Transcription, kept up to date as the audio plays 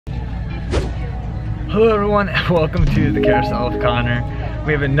Hello everyone and welcome to the Carousel of Connor.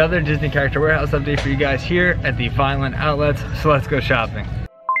 We have another Disney Character Warehouse update for you guys here at the Vineland outlets, so let's go shopping.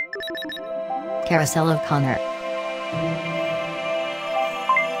 Carousel of Connor.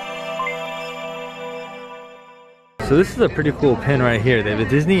 So this is a pretty cool pin right here. They have a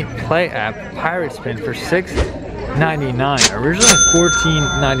Disney Play app Pirates pin for $6.99, originally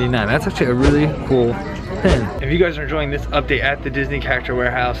 $14.99. That's actually a really cool pin. If you guys are enjoying this update at the Disney Character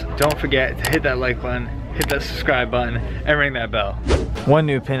Warehouse, don't forget to hit that like button, hit that subscribe button, and ring that bell. One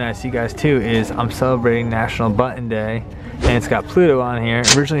new pin I see guys too is I'm celebrating National Button Day, and it's got Pluto on here.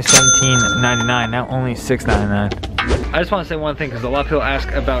 Originally $17.99, now only $6.99. I just want to say one thing because a lot of people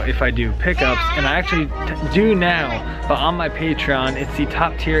ask about if I do pickups, and I actually do now, but on my Patreon. It's the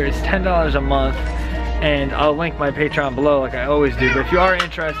top tier, it's $10 a month, and I'll link my Patreon below like I always do. But if you are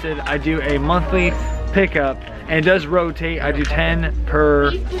interested, I do a monthly pickup, and it does rotate. I do 10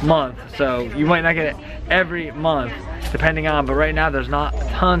 per month, so you might not get it every month depending on, but right now there's not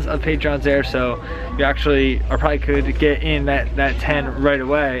tons of Patreons there, so you actually probably could get in that 10 right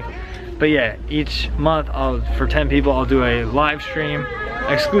away. But yeah, each month for 10 people I'll do a live stream,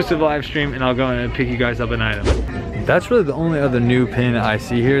 exclusive live stream, and I'll go in and pick you guys up an item. That's really the only other new pin I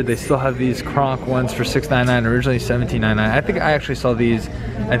see here. They still have these Kronk ones for $6.99, originally $17.99. I think I actually saw these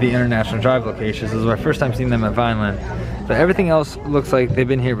at the International Drive locations. This was my first time seeing them at Vineland. But everything else looks like they've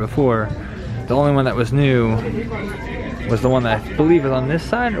been here before. The only one that was new was the one that I believe was on this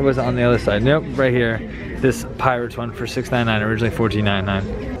side, or was it on the other side? Nope, right here. This Pirates one for $6.99, originally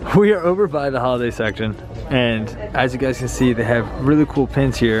 $14.99. We are over by the holiday section, and as you guys can see, they have really cool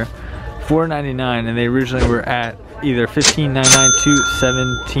pins here. $4.99, and they originally were at either $15.99 to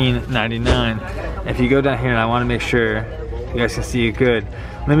 $17.99. If you go down here, and I want to make sure you guys can see it good,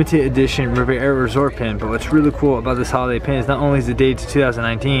 limited edition Riviera Resort pin. But what's really cool about this holiday pin is not only is the date to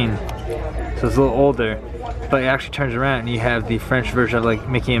 2019, so it's a little older, but it actually turns around and you have the French version of like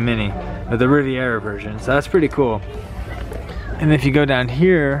Mickey and Minnie, or the Riviera version. So that's pretty cool. And if you go down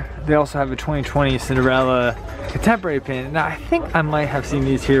here, they also have a 2020 Cinderella contemporary pin. Now I think I might have seen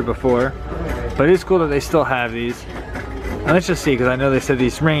these here before, but it's cool that they still have these. And let's just see, because I know they said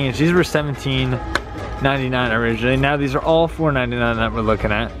these range. These were $17.99 originally. Now these are all $4.99 that we're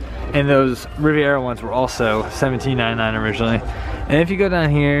looking at. And those Riviera ones were also $17.99 originally. And if you go down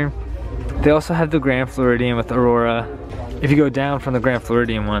here, they also have the Grand Floridian with Aurora. If you go down from the Grand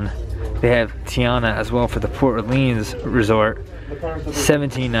Floridian one, they have Tiana as well for the Port Orleans Resort,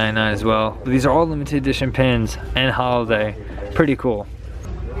 $17.99 as well. But these are all limited edition pins and holiday, pretty cool.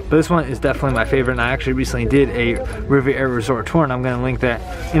 But this one is definitely my favorite, and I actually recently did a Riviera Resort tour, and I'm going to link that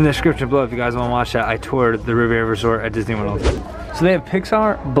in the description below if you guys want to watch that. I toured the Riviera Resort at Disney World. So they have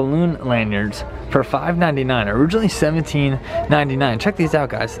Pixar balloon lanyards for $5.99, originally $17.99. Check these out,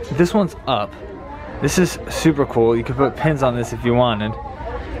 guys. This one's up. This is super cool. You could put pins on this if you wanted.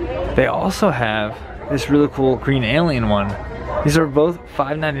 They also have this really cool green alien one. These are both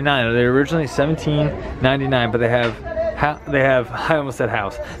 $5.99. They're originally $17.99, but they have I almost said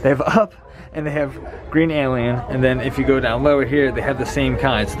house. They have up and they have green alien, and then if you go down lower here, they have the same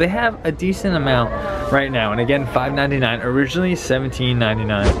kind. So they have a decent amount right now, and again, $5.99, originally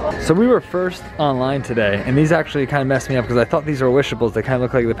 $17.99. So we were first online today, and these actually kind of messed me up because I thought these were Wishables. They kind of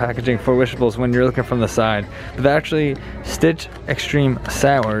look like the packaging for Wishables when you're looking from the side. But they're actually Stitch Extreme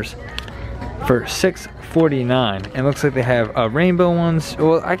Sours for $6.49. And it looks like they have rainbow ones.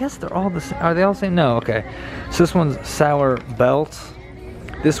 Well, I guess they're all the same. Are they all the same? No, okay. So this one's Sour Belts.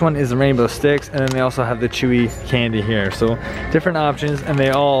 This one is the rainbow sticks, and then they also have the chewy candy here. So different options, and they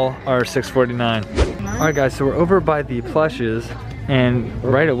all are $6.49. All right, guys, so we're over by the plushes, and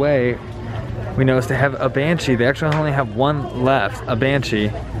right away we noticed they have a Banshee. They actually only have one left, a Banshee.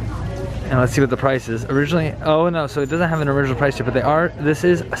 And let's see what the price is. Originally, oh no, so it doesn't have an original price yet, but this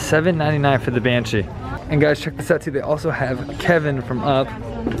is $7.99 for the Banshee. And guys, check this out too. They also have Kevin from Up.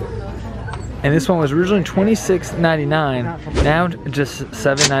 And this one was originally $26.99, now just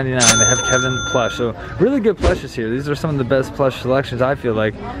 $7.99. They have Kevin plush, so really good plushes here. These are some of the best plush selections, I feel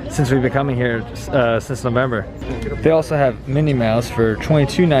like, since we've been coming here since November. They also have Minnie Mouse for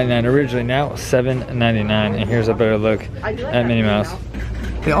 $22.99 originally, now $7.99. And here's a better look at Minnie Mouse.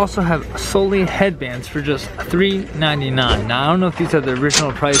 They also have Sully headbands for just $3.99. Now I don't know if these are the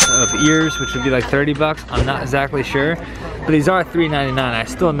original price of ears, which would be like 30 bucks. I'm not exactly sure, but these are $3.99. I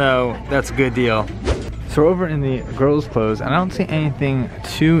still know that's a good deal. So we're over in the girls' clothes, and I don't see anything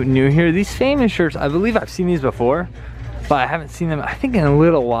too new here. These famous shirts, I believe I've seen these before, but I haven't seen them, I think, in a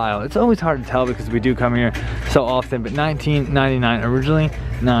little while. It's always hard to tell because we do come here so often, but $19.99, originally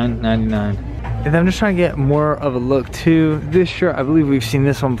 $9.99. And then I'm just trying to get more of a look too. This shirt, I believe we've seen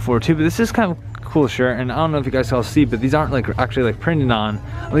this one before too, but this is kind of a cool shirt, and I don't know if you guys can all see, but these aren't like actually like printed on,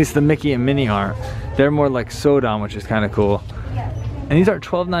 at least the Mickey and Minnie aren't. They're more like sewed on, which is kind of cool. And these are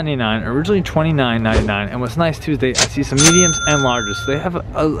 $12.99, originally $29.99. And what's nice too is I see some mediums and larges, so they have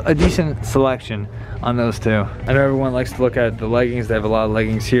a decent selection on those too. I know everyone likes to look at the leggings. They have a lot of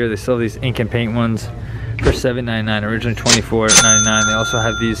leggings here. They still have these ink and paint ones for $7.99, originally $24.99. They also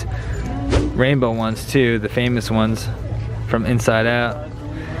have these rainbow ones too, the famous ones from Inside Out.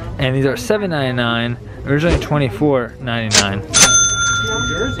 And these are $7.99, originally $24.99.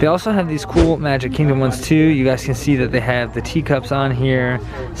 They also have these cool Magic Kingdom ones too. You guys can see that they have the teacups on here,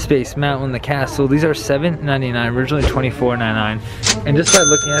 Space Mountain, the castle. These are $7.99, originally $24.99. And just by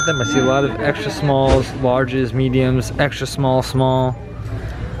looking at them, I see a lot of extra smalls, larges, mediums, extra small, small.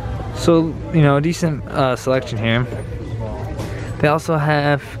 So, you know, a decent selection here. They also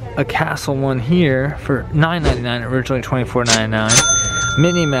have a castle one here for $9.99, originally $24.99.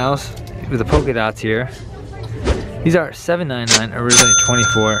 Minnie Mouse with the polka dots here. These are $7.99, originally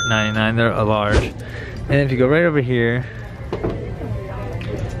 $24.99. They're a large. And if you go right over here,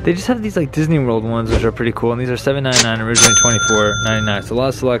 they just have these like Disney World ones, which are pretty cool. And these are $7.99, originally $24.99. So a lot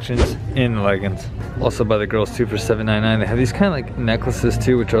of selections in the leggings. Also by the girls too for $7.99. They have these kind of like necklaces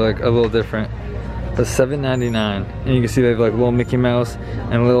too, which are like a little different. That's $7.99. And you can see they have like little Mickey Mouse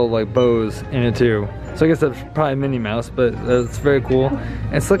and little like bows in it too. So I guess that's probably Minnie Mouse, but it's very cool.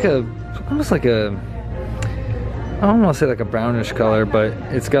 And it's like almost like a, I don't want to say like a brownish color, but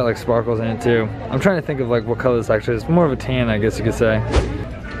it's got like sparkles in it too. I'm trying to think of like what color this actually is. It's more of a tan, I guess you could say.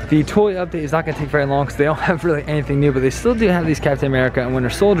 The toy update is not going to take very long because they don't have really anything new, but they still do have these Captain America and Winter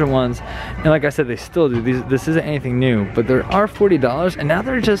Soldier ones. And like I said, they still do. This isn't anything new, but there are $40 and now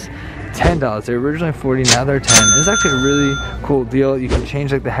they're just $10. They were originally $40, now they're $10. It's actually a really cool deal. You can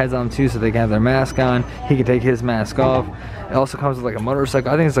change like the heads on too so they can have their mask on. He can take his mask off. It also comes with like a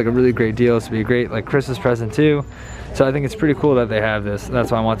motorcycle. I think it's like a really great deal. It's be a great like Christmas present too. So I think it's pretty cool that they have this.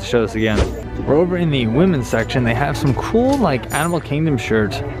 That's why I want to show this again. We're over in the women's section. They have some cool like Animal Kingdom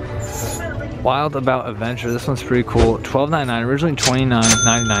shirts. Wild About Adventure. This one's pretty cool. $12.99, originally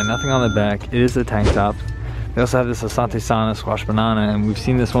 $29.99. Nothing on the back. It is a tank top. They also have this Asante Sana Squash Banana, and we've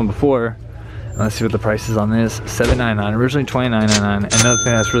seen this one before. Let's see what the price is on this. $7.99, originally $29.99. Another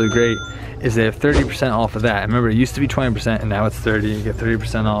thing that's really great is they have 30% off of that. Remember, it used to be 20% and now it's 30%. You get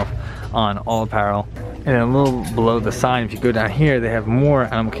 30% off on all apparel. And then a little below the sign, if you go down here, they have more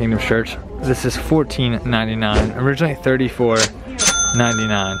Animal Kingdom shirts. This is $14.99, originally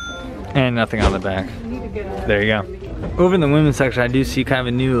 $34.99. And nothing on the back. There you go. Over in the women's section, I do see kind of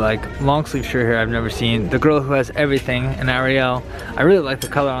a new like long sleeve shirt here I've never seen. The girl who has everything, an Ariel. I really like the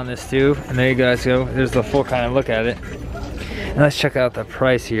color on this too. And there you guys go. There's the full kind of look at it. And let's check out the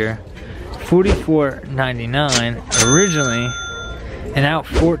price here. $44.99 originally, and now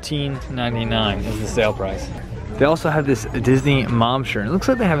 $14.99 is the sale price. They also have this Disney mom shirt. It looks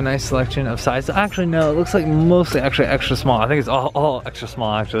like they have a nice selection of sizes. Actually, no, it looks like mostly actually extra small. I think it's all extra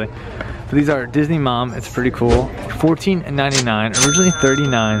small actually. But these are Disney mom. It's pretty cool. $14.99, originally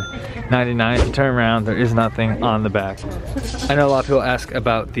 $39.99. If you turn around, there is nothing on the back. I know a lot of people ask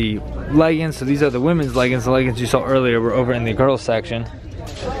about the leggings. So these are the women's leggings. The leggings you saw earlier were over in the girls section.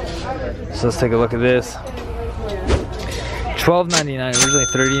 So let's take a look at this. $12.99, originally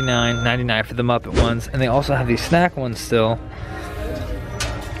 $39.99 for the Muppet ones. And they also have these snack ones still.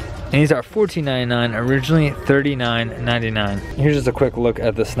 And these are $14.99, originally $39.99. Here's just a quick look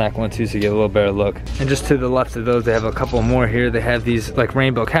at the snack one too, so you get a little better look. And just to the left of those, they have a couple more here. They have these like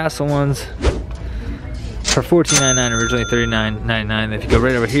Rainbow Castle ones for $14.99, originally $39.99. If you go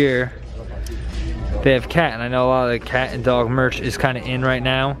right over here, they have cat, and I know a lot of the cat and dog merch is kind of in right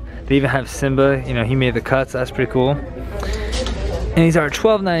now. They even have Simba, you know, he made the cuts. That's pretty cool. And these are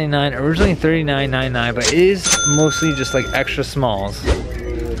 $12.99, originally $39.99, but it is mostly just like extra smalls.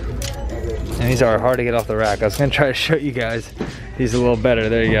 And these are hard to get off the rack. I was gonna try to show you guys these a little better.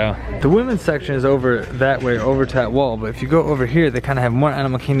 There you go. The women's section is over that way, over to that wall. But if you go over here, they kind of have more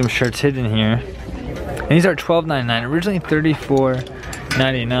Animal Kingdom shirts hidden here. And these are $12.99, originally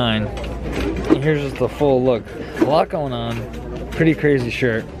 $34.99. And here's just the full look. A lot going on. Pretty crazy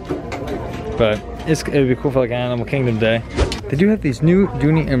shirt. But it'd be cool for like an Animal Kingdom day. They do have these new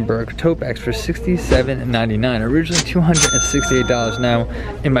Dooney and Bourke tote bags for $67.99, originally $268. Now,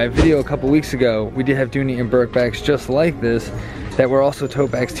 in my video a couple weeks ago, we did have Dooney and Bourke bags just like this that were also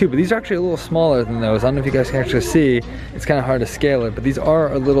tote bags too, but these are actually a little smaller than those. I don't know if you guys can actually see. It's kind of hard to scale it, but these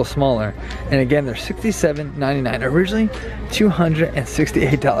are a little smaller. And again, they're $67.99, originally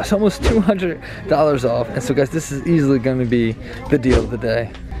 $268, almost $200 off. And so guys, this is easily going to be the deal of the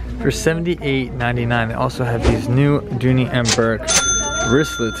day. for $78.99. They also have these new Dooney and Bourke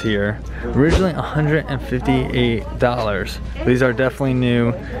wristlets here. Originally $158. These are definitely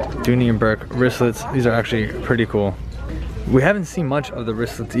new Dooney and Bourke wristlets. These are actually pretty cool. We haven't seen much of the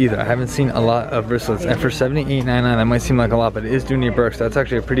wristlets either. I haven't seen a lot of wristlets, and for $78.99 that might seem like a lot, but it is Dooney and Bourke, so that's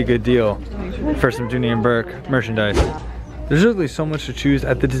actually a pretty good deal for some Dooney and Bourke merchandise. There's really so much to choose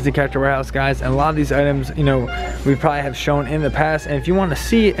at the Disney Character Warehouse, guys, and a lot of these items, you know, we probably have shown in the past, and if you want to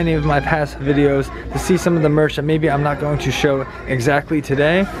see any of my past videos, to see some of the merch that maybe I'm not going to show exactly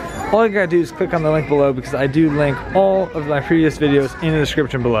today, all you gotta do is click on the link below, because I do link all of my previous videos in the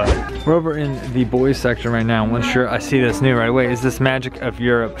description below. We're over in the boys section right now. One shirt I see that's new right away is this Magic of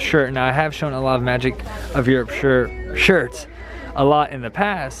Europe shirt. Now I have shown a lot of Magic of Europe shirts a lot in the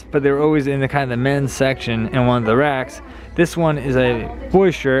past, but they were always in the kind of the men's section in one of the racks. This one is a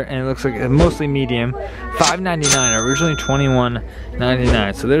boy shirt, and it looks like mostly medium. $5.99, originally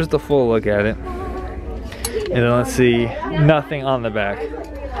 $21.99. So there's the full look at it. And then let's see, nothing on the back.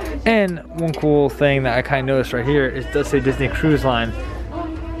 And one cool thing that I kind of noticed right here is it does say Disney Cruise Line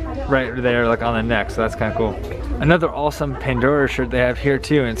right there, like on the neck. So that's kind of cool. Another awesome Pandora shirt they have here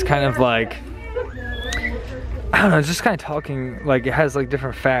too, and it's kind of like, I don't know, it's just kind of talking, like it has like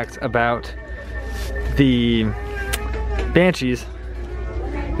different facts about the Banshees.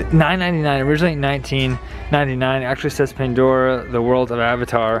 $9.99, originally $19.99. It actually says Pandora, the World of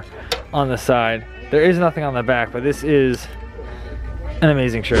Avatar on the side. There is nothing on the back, but this is an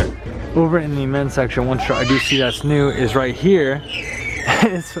amazing shirt. Over in the men's section, one shirt I do see that's new is right here.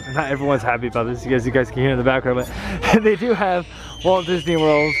 Not everyone's happy about this, you guys can hear in the background, but they do have Walt Disney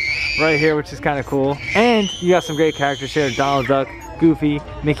World right here, which is kind of cool. And you got some great characters here: Donald Duck, Goofy,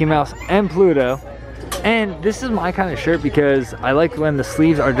 Mickey Mouse, and Pluto. And this is my kind of shirt because I like when the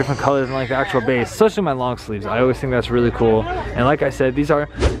sleeves are different colors than like the actual base, especially my long sleeves. I always think that's really cool. And like I said, these are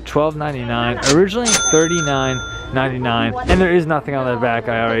 $12.99, originally $39.99, and there is nothing on the back.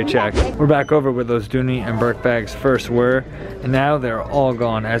 I already checked. We're back over where those Dooney and Bourke bags first were, and now they're all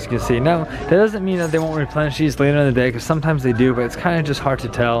gone, as you can see. Now, that doesn't mean that they won't replenish these later in the day, because sometimes they do, but it's kind of just hard to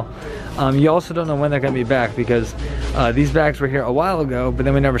tell. You also don't know when they're going to be back, because these bags were here a while ago, but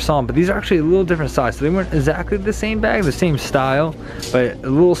then we never saw them. But these are actually a little different size, so they weren't exactly the same bag, the same style, but a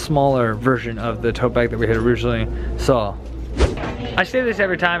little smaller version of the tote bag that we had originally saw. I say this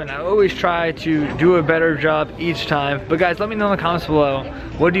every time, and I always try to do a better job each time. But guys, let me know in the comments below,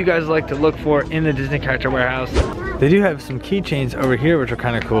 what do you guys like to look for in the Disney Character Warehouse? They do have some keychains over here, which are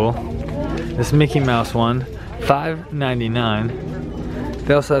kind of cool. This Mickey Mouse one, $5.99.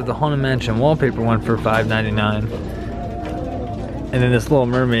 They also have the Haunted Mansion wallpaper one for $5.99. And then this Little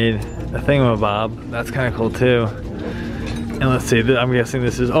Mermaid, the thingamabob, that's kind of cool too. And let's see, I'm guessing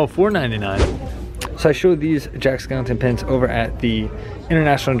this is, oh, $4.99. So I showed these Jack Skellington pins over at the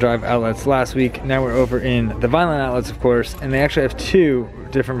International Drive outlets last week. Now we're over in the Vineland outlets, of course, and they actually have two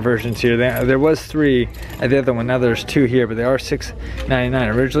different versions here. There was three at the other one, now there's two here, but they are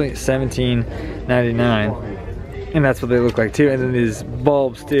 $6.99. Originally $17.99, and that's what they look like too. And then these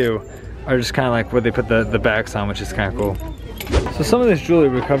bulbs too are just kind of like where they put the backs on, which is kind of cool. So some of this jewelry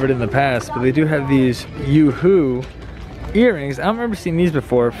we covered in the past, but they do have these Yoo-hoo earrings. I don't remember seeing these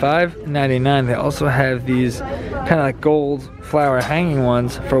before. $5.99. They also have these kind of like gold flower hanging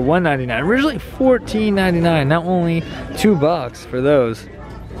ones for $1.99. Originally $14.99. Now only $2 for those.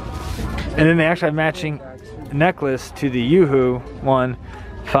 And then they actually have matching necklace to the Yoo-hoo one,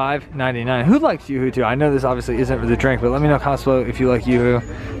 $5.99. Who likes Yoo-hoo too? I know this obviously isn't for the drink, but let me know in the comments below if you like Yoo-hoo,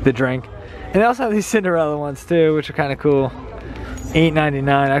 the drink. And they also have these Cinderella ones too, which are kind of cool. $8.99.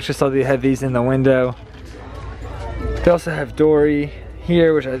 I actually saw they had these in the window. They also have Dory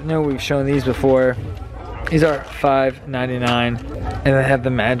here, which I know we've shown these before. These are $5.99. And they have the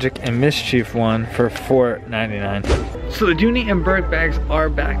Magic and Mischief one for $4.99. So the Dooney and Bourke bags are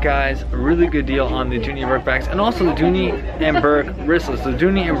back, guys. A really good deal on the Dooney and Bourke bags, and also the Dooney and Bourke wristlets. The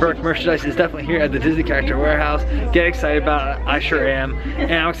Dooney and Bourke merchandise is definitely here at the Disney Character Warehouse. Get excited about it, I sure am.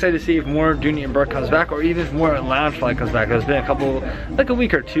 And I'm excited to see if more Dooney and Bourke comes back, or even if more Loungefly comes back. There's been a couple, like a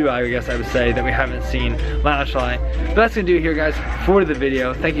week or two, I guess I would say, that we haven't seen Loungefly. But that's gonna do it here, guys, for the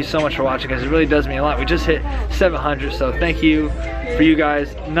video. Thank you so much for watching, guys. It really does mean a lot. We just hit 700, so thank you for you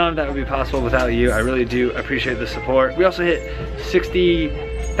guys. None of that would be possible without you. I really do appreciate the support. We also hit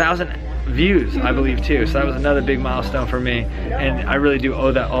 60,000 views, I believe, too. So that was another big milestone for me, and I really do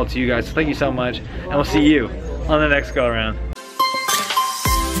owe that all to you guys. So thank you so much, and we'll see you on the next go around.